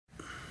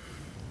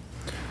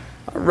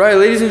Right,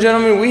 ladies and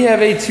gentlemen, we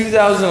have a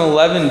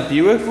 2011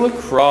 Buick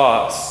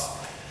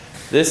LaCrosse.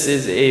 This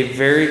is a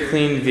very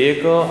clean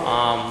vehicle,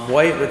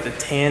 white with a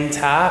tan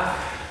top.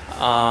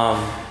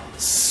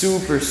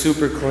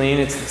 Super clean.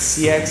 It's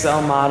the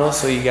CXL model,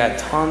 so you got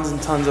tons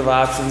and tons of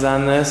options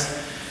on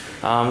this.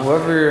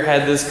 Whoever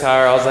had this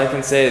car, all I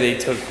can say, they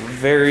took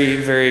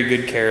very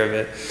good care of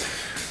it.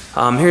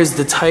 Here's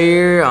the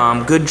tire,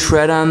 good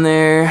tread on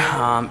there,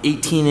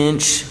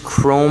 18-inch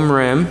chrome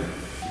rim.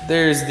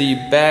 There's the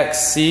back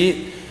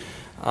seat,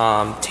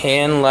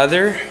 tan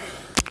leather.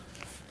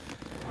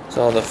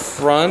 So the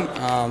front,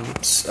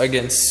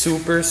 again,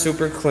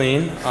 super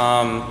clean.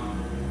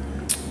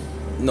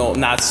 No,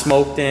 not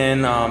smoked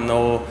in,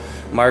 no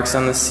marks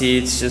on the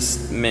seats,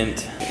 just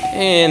mint.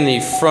 And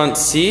the front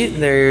seat,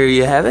 there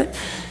you have it.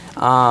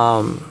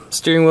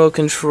 Steering wheel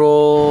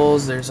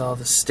controls, there's all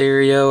the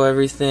stereo,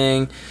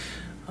 everything.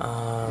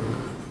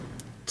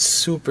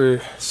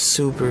 Super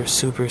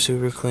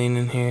clean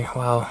in here.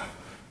 Wow,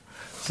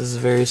 this is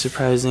very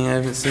surprising. I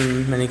haven't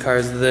seen many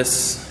cars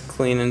this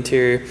clean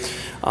interior.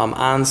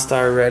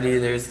 OnStar ready,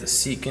 there's the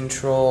seat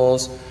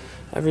controls,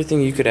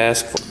 everything you could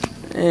ask for.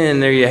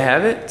 And there you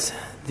have it,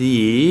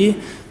 the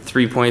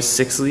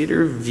 3.6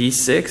 liter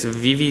V6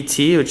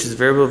 VVT, which is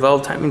variable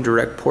valve timing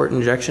direct port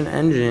injection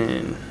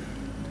engine.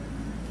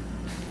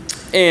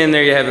 And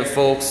there you have it,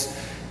 folks,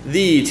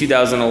 the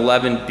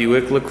 2011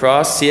 Buick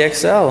LaCrosse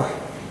CXL.